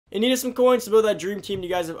And needed some coins to build that dream team you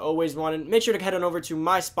guys have always wanted. Make sure to head on over to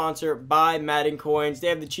my sponsor, Buy Madden Coins. They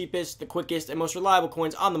have the cheapest, the quickest, and most reliable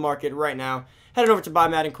coins on the market right now. Head on over to Buy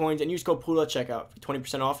Madden Coins and use code Poodle at checkout for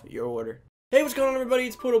 20% off your order. Hey, what's going on, everybody?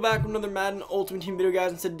 It's Poodle back with another Madden Ultimate Team video,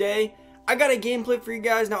 guys. And today, I got a gameplay for you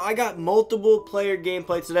guys. Now, I got multiple player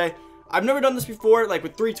gameplay today. I've never done this before, like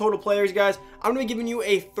with 3 total players, guys. I'm going to be giving you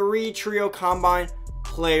a 3 trio combine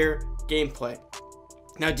player gameplay.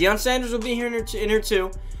 Now, Deion Sanders will be here in here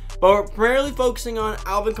too. But we're primarily focusing on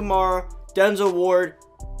Alvin Kamara, Denzel Ward,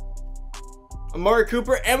 Amari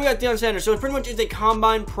Cooper, and we got Deion Sanders. So it pretty much is a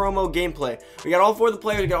combine promo gameplay. We got all 4 of the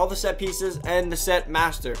players, we got all the set pieces, and the set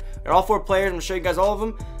master. We got all 4 players. I'm going to show you guys all of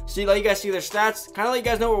them. Let you guys see their stats. Kind of let you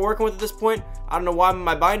guys know what we're working with at this point. I don't know why I'm in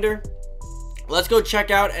my binder. Let's go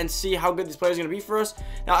check out and see how good these players are going to be for us.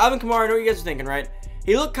 Now, Alvin Kamara, I know what you guys are thinking, right?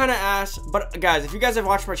 He looked kind of ass, but guys, if you guys have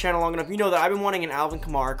watched my channel long enough, you know that I've been wanting an Alvin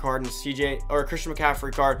Kamara card and a CJ or a Christian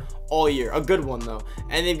McCaffrey card all year. A good one, though.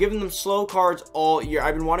 And they've given them slow cards all year.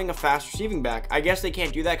 I've been wanting a fast receiving back. I guess they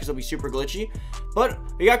can't do that because it'll be super glitchy. But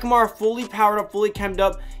we got Kamara fully powered up, fully chemed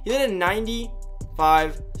up. He did a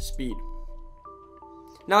 95 speed.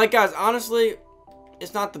 Now, like, guys, honestly,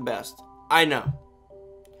 it's not the best. I know.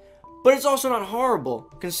 But it's also not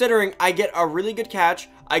horrible, considering I get a really good catch.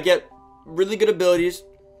 I get really good abilities.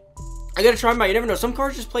 I gotta try him out. You never know. Some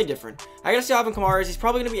cards just play different. I gotta see Alvin Kamara is. He's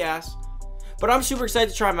probably gonna be ass, but I'm super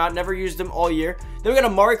excited to try him out. Never used him all year. Then we got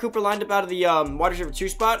Amari Cooper lined up out of the wide receiver 2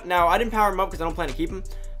 spot. Now, I didn't power him up because I don't plan to keep him,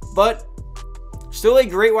 but still a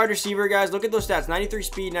great wide receiver, guys. Look at those stats: 93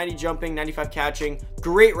 speed, 90 jumping, 95 catching.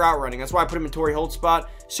 Great route running. That's why I put him in torry holt spot.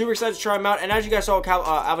 Super excited to try him out. And as you guys saw with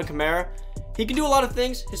Alvin Kamara, he can do a lot of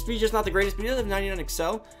things. His speed's just not the greatest, but he does have 99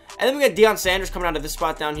 excel. And then we got Deion Sanders coming out of this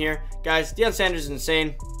spot down here. Guys, Deion Sanders is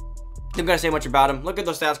insane. I'm gonna say much about him. Look at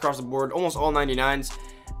those stats across the board. Almost all 99s.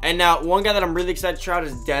 And now, one guy that I'm really excited to try out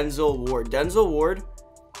is Denzel Ward. Denzel Ward,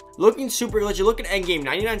 looking super glitchy. Look at endgame.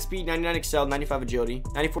 99 speed, 99 excel, 95 agility,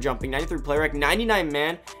 94 jumping, 93 play rec, 99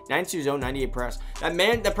 man, 92 zone, 98 press.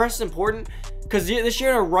 That press is important because this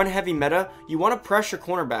year in a run-heavy meta, you want to pressure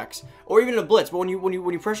cornerbacks or even a blitz. But when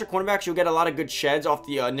you pressure cornerbacks, you'll get a lot of good sheds off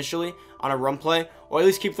the initially on a run play, or at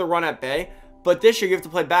least keep the run at bay. But this year, you have to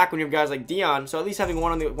play back when you have guys like Deion. So at least having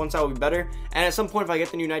one on the one side will be better. And at some point, if I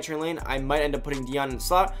get the new Nitro lane, I might end up putting Deion in the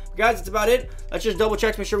slot. But guys, that's about it. Let's just double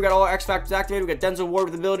check to make sure we got all our X factors activated. We got Denzel Ward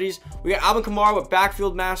with abilities. We got Alvin Kamara with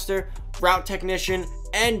backfield master, route technician,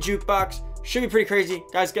 and jukebox. Should be pretty crazy.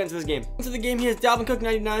 Guys, get into this game. Into the game, he has Dalvin Cook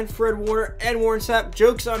 99, Fred Warner, and Warren Sapp.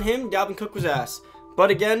 Jokes on him, Dalvin Cook was ass.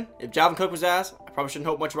 But again, if Dalvin Cook was ass, I probably shouldn't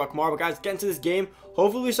hope much about Kamara. But guys, get into this game.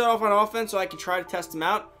 Hopefully we start off on offense so I can try to test him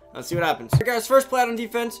out. Let's see what happens. Alright, guys, first play out on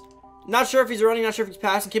defense. Not sure if he's running, not sure if he's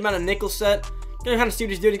passing. Came out of nickel set. Gonna kind of see what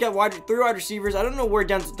he's doing. He's got 3 wide receivers. I don't know where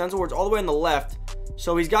Denzel Ward's all the way on the left.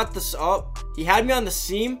 So he's got this up. He had me on the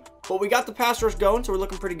seam, but we got the pass rush going, so we're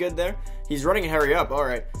looking pretty good there. He's running and hurry up.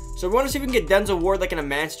 Alright. So we want to see if we can get Denzel Ward like in a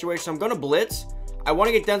man situation. So I'm gonna blitz. I want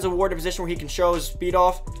to get Denzel Ward in a position where he can show his speed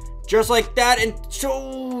off. Just like that. And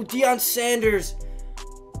show Deion Sanders.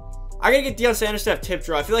 I gotta get Deion Sanders to have tip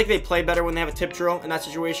drill. I feel like they play better when they have a tip drill in that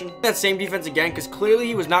situation. That same defense again, because clearly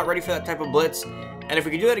he was not ready for that type of blitz. And if we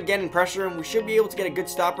can do that again and pressure him, we should be able to get a good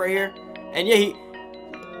stop right here. And yeah,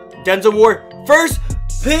 Denzel Ward, first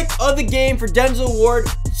pick of the game for Denzel Ward.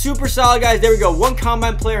 Super solid, guys. There we go. One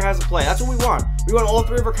combine player has a play. That's what we want. We want all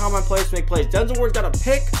 3 of our combine players to make plays. Denzel Ward's got a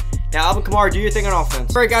pick. Now, Alvin Kamara, do your thing on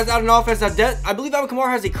offense. All right, guys, out on offense. Now, I believe Alvin Kamara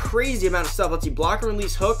has a crazy amount of stuff. Let's see, block and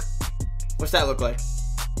release hook. What's that look like?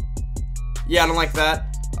 Yeah, I don't like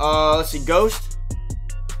that. Let's see, ghost.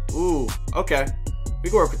 Ooh, okay. We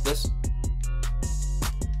can work with this.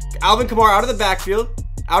 Alvin Kamara out of the backfield.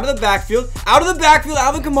 Out of the backfield. Out of the backfield.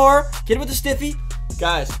 Alvin Kamara. Get it with the stiffy.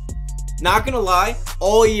 Guys, not gonna lie.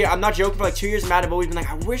 All year, I'm not joking, for like 2 years, Matt, I've always been like,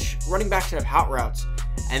 I wish running backs should have hot routes.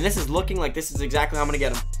 And this is looking like this is exactly how I'm gonna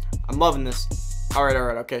get him. I'm loving this. Alright,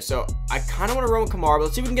 okay, so I kind of want to run with Kamara, but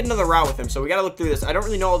let's see if we can get another route with him. So we got to look through this. I don't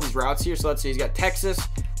really know all these routes here, so let's see. He's got Texas,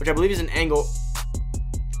 which I believe is an angle.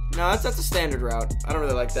 No, that's a standard route. I don't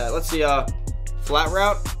really like that. Let's see, flat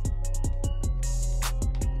route.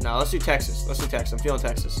 No, let's do Texas. Let's do Texas. I'm feeling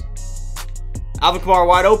Texas. Alvin Kamara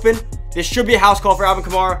wide open. This should be a house call for Alvin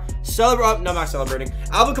Kamara. No, I'm not celebrating.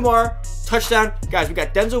 Alvin Kamara, touchdown. Guys, we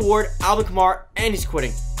got Denzel Ward, Alvin Kamara, and he's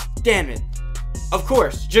quitting. Damn it. Of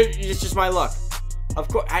course. It's just my luck. Of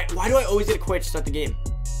course. Why do I always get a quit to start the game?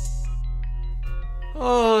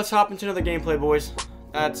 Oh, let's hop into another gameplay, boys.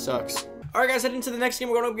 That sucks. Alright, guys, heading into the next game.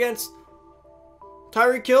 We're going up against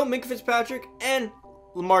Tyreek Hill, Minka Fitzpatrick, and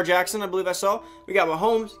Lamar Jackson, I believe I saw. We got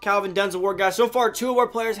Mahomes, Calvin, Denzel Ward, guys. So far, 2 of our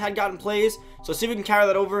players had gotten plays. So see if we can carry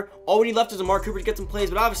that over. All we need left is Amari Cooper to get some plays,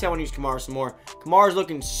 but obviously I want to use Kamara some more. Kamara's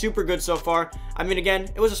looking super good so far. I mean, again,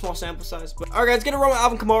 it was a small sample size. But all right, guys, get a run with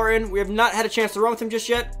Alvin Kamara in. We have not had a chance to run with him just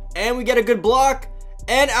yet. And we get a good block.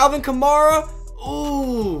 And Alvin Kamara.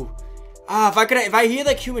 Ooh. If I hear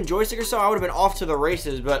like human joystick or so, I would have been off to the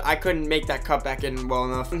races, but I couldn't make that cut back in well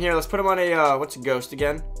enough. And here, let's put him on a, what's a ghost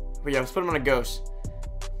again? But yeah, let's put him on a ghost.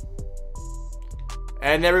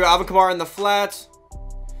 And there we go, Alvin Kamara in the flats.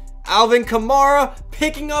 Alvin Kamara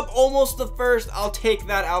picking up almost the first. I'll take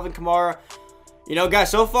that, Alvin Kamara. You know, guys,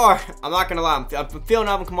 so far, I'm not going to lie. I'm feeling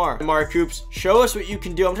Alvin Kamara. Amari Coops, show us what you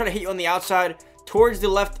can do. I'm trying to hit you on the outside towards the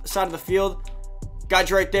left side of the field. Got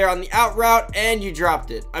you right there on the out route, and you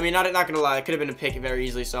dropped it. I mean, not going to lie. It could have been a pick very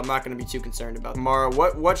easily, so I'm not going to be too concerned about it.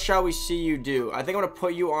 Kamara, what shall we see you do? I think I'm going to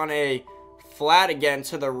put you on a flat again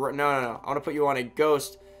to the right. No. I want to put you on a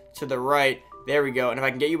ghost to the right. There we go. And if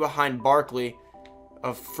I can get you behind Barkley,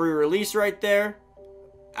 a free release right there.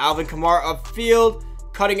 Alvin Kamara upfield,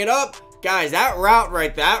 cutting it up. Guys, that route,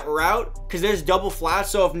 because there's double flats.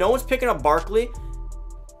 So if no one's picking up Barkley,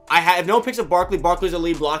 if no one picks up Barkley, Barkley's a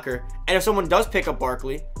lead blocker. And if someone does pick up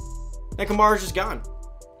Barkley, then Kamara's just gone.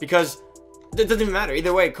 Because it doesn't even matter.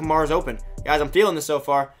 Either way, Kamara's open. Guys, I'm feeling this so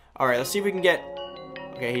far. All right, let's see if we can get...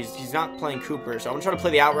 Okay, he's not playing Cooper, so I'm going to try to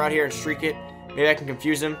play the out route here and streak it. Maybe I can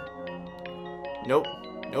confuse him. Nope.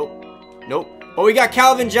 But we got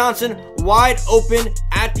Calvin Johnson wide open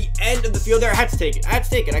at the end of the field there. I had to take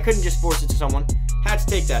it. I couldn't just force it to someone. Had to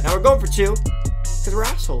take that. Now we're going for 2 because we're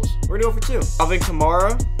assholes. We're going to go for 2. Alvin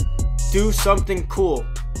Kamara, do something cool.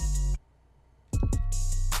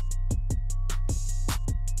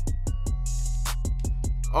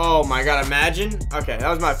 Oh my god, imagine. Okay, that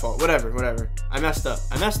was my fault. Whatever. I messed up.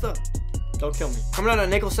 Don't kill me. Coming out on a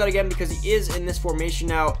nickel set again because he is in this formation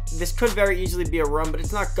now. This could very easily be a run, but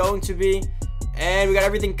it's not going to be. And we got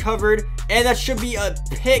everything covered. And that should be a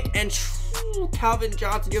pick. And Calvin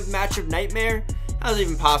Johnson, you have matchup nightmare? How's it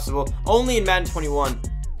even possible? Only in Madden 21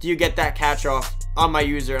 do you get that catch off on my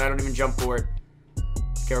user, and I don't even jump for it.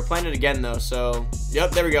 Okay, we're playing it again, though. So,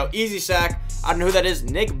 yep, there we go. Easy sack. I don't know who that is.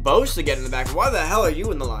 Nick Bosa getting in the back. Why the hell are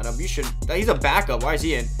you in the lineup? You should. He's a backup. Why is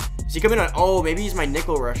he in? Is he coming on? Oh, maybe he's my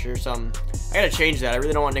nickel rusher or something. I gotta change that. I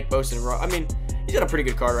really don't want Nick Bosa to run. I mean, he's got a pretty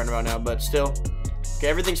good card right about now, but still. Okay,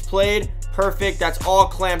 everything's played. Perfect. That's all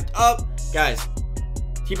clamped up. Guys,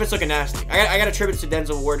 defense looking nasty. I gotta attribute it to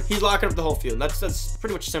Denzel Ward. He's locking up the whole field. That's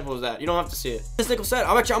pretty much as simple as that. You don't have to see it. This nickel set,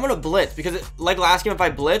 I'm gonna blitz because like last game, if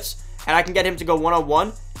I blitz and I can get him to go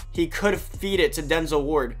one-on-one, he could feed it to Denzel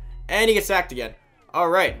Ward. And he gets sacked again. All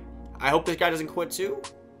right. I hope this guy doesn't quit too.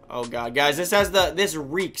 Oh god, guys, this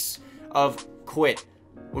reeks of quit.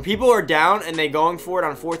 When people are down and they going for it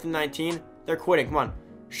on 4th and 19, they're quitting. Come on,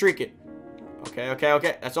 streak it.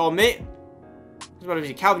 Okay. That's all me. I was about to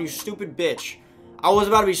be Calvin, you stupid bitch. I was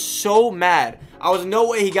about to be so mad. I was no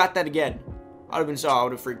way he got that again. I would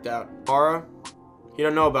have freaked out. Mara, he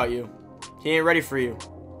don't know about you. He ain't ready for you.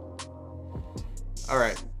 All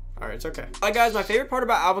right, it's okay. Alright, guys, my favorite part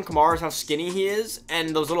about Alvin Kamara is how skinny he is,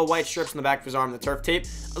 and those little white strips in the back of his arm, the turf tape.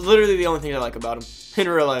 Literally the only thing I like about him in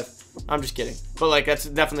real life. I'm just kidding, but like that's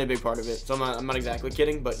definitely a big part of it. So I'm not exactly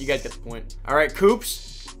kidding, but you guys get the point. All right,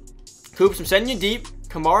 Coops, I'm sending you deep.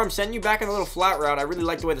 Kamara, I'm sending you back on a little flat route. I really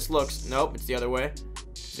like the way this looks. Nope, it's the other way.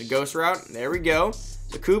 It's a ghost route. There we go.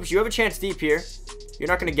 So Coops, you have a chance deep here. You're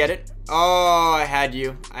not gonna get it. Oh, I had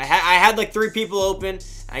you. I had like 3 people open.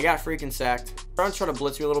 I got freaking sacked. I'm trying to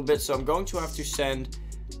blitz you a little bit, so I'm going to have to send.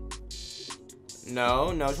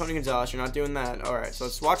 No, Tony Gonzalez, you're not doing that. All right, so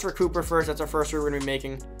let's watch for Cooper first. That's our first read we're gonna be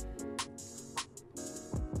making.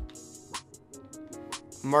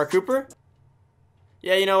 Mark Cooper?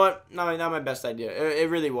 Yeah, you know what? Not my best idea. It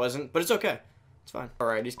really wasn't, but it's okay. It's fine. All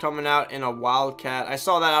right, he's coming out in a wildcat. I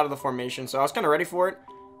saw that out of the formation, so I was kind of ready for it.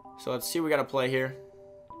 So let's see what we got to play here.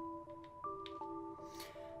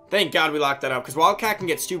 Thank God we locked that up, because wildcat can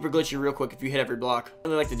get super glitchy real quick if you hit every block. I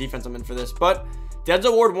really like the defense I'm in for this, but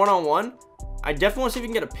Denzel Ward one-on-one. I definitely want to see if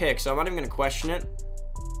we can get a pick, so I'm not even going to question it.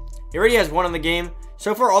 He already has 1 in the game.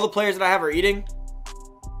 So far, all the players that I have are eating.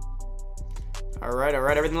 All right,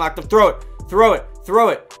 everything locked up. Throw it to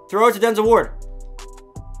Denzel Ward.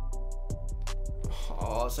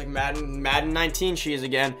 Oh, it's like Madden 19 she is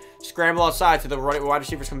again. Scramble outside to the wide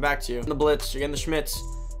receivers come back to you. The blitz, you're getting the Schmitz.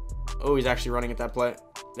 Oh, he's actually running at that play.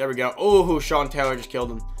 There we go. Oh, Sean Taylor just killed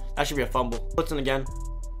him. That should be a fumble. Blitzing again.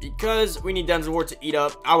 Because we need Denzel Ward to eat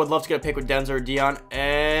up. I would love to get a pick with Denzel or Deion.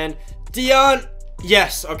 And Deion.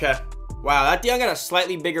 Yes, okay. Wow, that Deion got a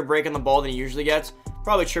slightly bigger break on the ball than he usually gets.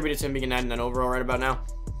 Probably attributed to him being 99 overall right about now.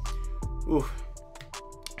 Ooh.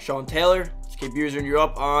 Sean Taylor. Let's keep using you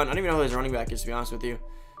up on. I don't even know who his running back is, to be honest with you.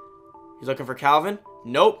 He's looking for Calvin.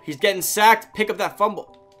 Nope. He's getting sacked. Pick up that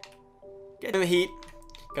fumble. Get in the heat.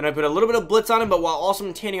 Gonna put a little bit of blitz on him, but while also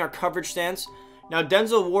maintaining our coverage stance. Now,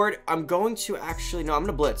 Denzel Ward, I'm going to actually... No, I'm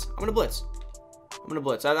gonna blitz. I'm gonna blitz.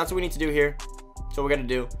 That's what we need to do here. That's what we gotta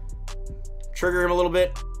do. Trigger him a little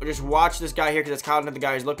bit. We'll just watch this guy here because that's kind of the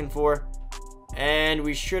guy he's looking for. And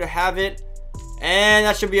we should have it. And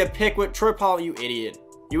that should be a pick with Troy Paul. You idiot.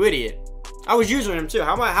 You idiot. I was using him too.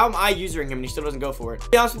 How am I using him and he still doesn't go for it? To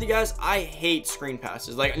be honest with you guys, I hate screen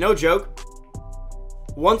passes. Like, no joke.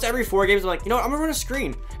 Once every 4 games, I'm like, you know what? I'm gonna run a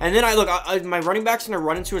screen. And then my running back's gonna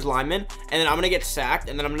run into his lineman. And then I'm gonna get sacked.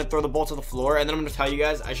 And then I'm gonna throw the ball to the floor. And then I'm gonna tell you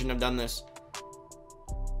guys I shouldn't have done this.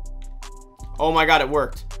 Oh my God, it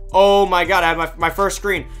worked. Oh my God, I have my first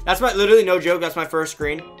screen. That's literally no joke. That's my first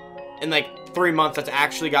screen in like 3 months. That's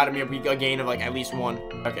actually gotten me a gain of like at least 1.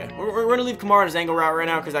 Okay, we're gonna leave Kamara on his angle route right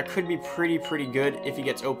now because that could be pretty good if he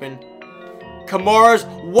gets open. Kamara's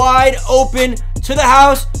wide open to the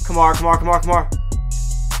house. Kamara.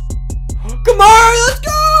 Kamara, let's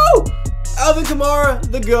go! Alvin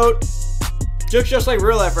Kamara, the GOAT. Just like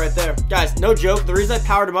real life right there. Guys, no joke. The reason I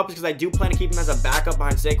powered him up is because I do plan to keep him as a backup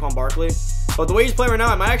behind Saquon Barkley. But the way he's playing right now,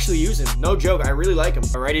 I might actually use him. No joke. I really like him.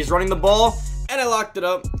 All right, he's running the ball, and I locked it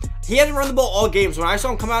up. He hasn't run the ball all game, so when I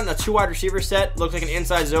saw him come out in a 2 wide receiver set, looked like an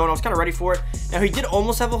inside zone, I was kind of ready for it. Now, he did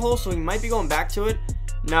almost have a hole, so he might be going back to it.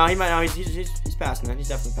 No, he might not. He's passing that. He's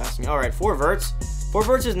definitely passing. All right, 4 verts. 4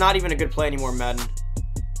 verts is not even a good play anymore, Madden.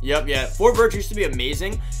 Yep, yeah. 4 verts used to be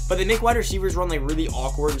amazing, but they make wide receivers run like really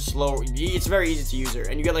awkward and slow. It's very easy to use her,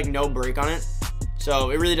 and you get like no break on it. So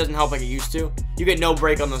it really doesn't help like it used to. You get no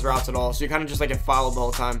break on those routes at all. So you kind of just like get followed the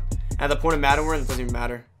whole time. At the point of Madden we're in, it doesn't even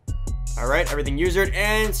matter. All right, everything usered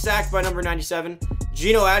and sacked by number 97,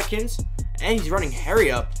 Geno Atkins. And he's running hurry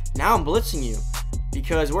up. Now I'm blitzing you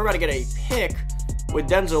because we're about to get a pick with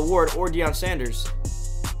Denzel Ward or Deion Sanders.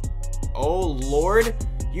 Oh, Lord.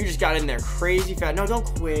 You just got in there crazy fast. No, don't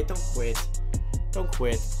quit. Don't quit. Don't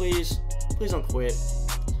quit. Please. Please don't quit.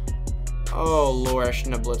 Oh, Lord. I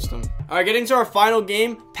shouldn't have blitzed him. All right, getting to our final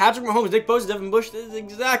game. Patrick Mahomes, Nick Bosa, Devin Bush. This is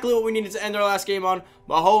exactly what we needed to end our last game on.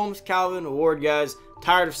 Mahomes, Calvin, Ward, guys.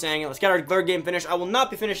 Tired of saying it. Let's get our 3rd game finished. I will not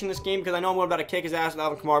be finishing this game because I know I'm about to kick his ass with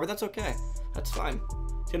Alvin Kamara, but that's okay. That's fine.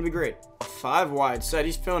 It's going to be great. 5 wide set.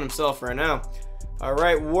 He's feeling himself right now. All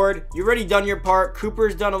right, Ward, you already done your part.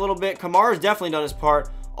 Cooper's done a little bit. Kamara's definitely done his part.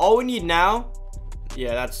 All we need now,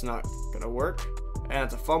 yeah, that's not gonna work. And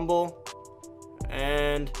that's a fumble.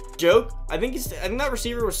 And joke. I think that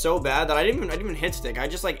receiver was so bad that I didn't even hit stick. I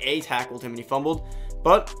just like tackled him and he fumbled.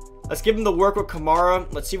 But let's give him the work with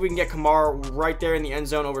Kamara. Let's see if we can get Kamara right there in the end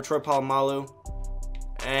zone over Troy Polamalu.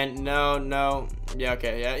 And no. Yeah,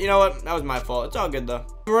 okay, yeah. You know what? That was my fault. It's all good though.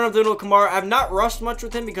 Run up the middle with Kamara. I have not rushed much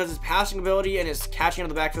with him because his passing ability and his catching out of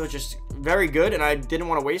the backfield is just very good, and I didn't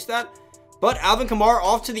want to waste that. But Alvin Kamara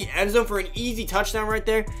off to the end zone for an easy touchdown right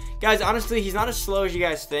there. Guys, honestly, he's not as slow as you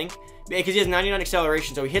guys think because he has 99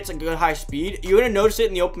 acceleration, so he hits a good high speed. You're going to notice it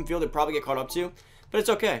in the open field. It'll probably get caught up to, but it's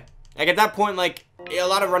okay. Like, at that point, like, a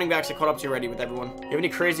lot of running backs get caught up to already with everyone. You have any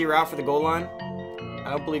crazy route for the goal line? I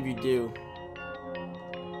don't believe you do.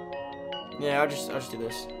 Yeah, I'll just do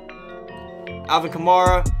this. Alvin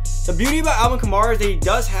Kamara. The beauty about Alvin Kamara is that he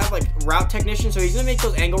does have like route technician, so he's gonna make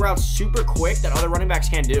those angle routes super quick that other running backs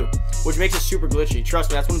can't do, which makes it super glitchy.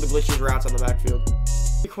 Trust me, that's one of the glitchiest routes on the backfield.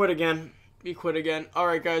 We quit again. All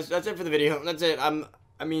right, guys, that's it for the video. That's it.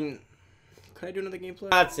 I mean, can I do another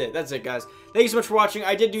gameplay? That's it, guys. Thank you so much for watching.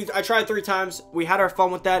 I tried 3 times. We had our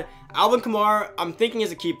fun with that. Alvin Kamara, I'm thinking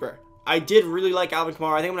is a keeper. I did really like Alvin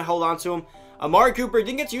Kamara. I think I'm gonna hold on to him. Amari Cooper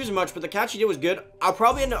didn't get to use him much, but the catch he did was good. I'm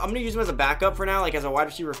gonna use him as a backup for now, like as a wide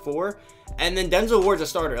receiver 4. And then Denzel Ward's a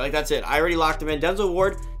starter. Like, that's it. I already locked him in. Denzel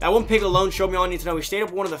Ward, that one pick alone showed me all I need to know. He stayed up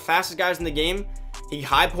with one of the fastest guys in the game. He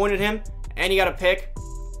high pointed him, and he got a pick.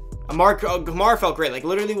 Kamara felt great. Like,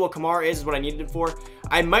 literally what Kamara is what I needed it for.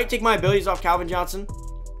 I might take my abilities off Calvin Johnson,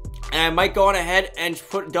 and I might go on ahead and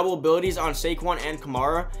put double abilities on Saquon and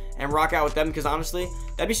Kamara and rock out with them, because honestly,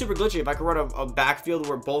 that'd be super glitchy if I could run a backfield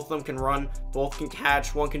where both of them can run, both can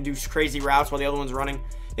catch, one can do crazy routes while the other one's running.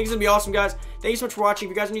 I think it's gonna be awesome, guys. Thank you so much for watching.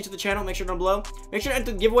 If you guys are new to the channel, make sure down below. Make sure to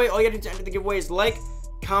enter the giveaway. All you gotta do to enter the giveaway is like,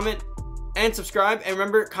 comment, and subscribe. And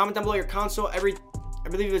remember, comment down below your console. I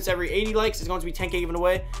believe it's every 80 likes. It's going to be 10K given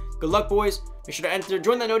away. Good luck, boys. Make sure to enter.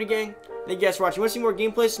 Join that Noti gang. Thank you guys for watching. Want to see more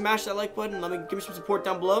gameplay? Smash that like button. Give me some support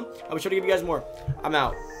down below. I'll be sure to give you guys more. I'm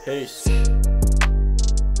out. Peace.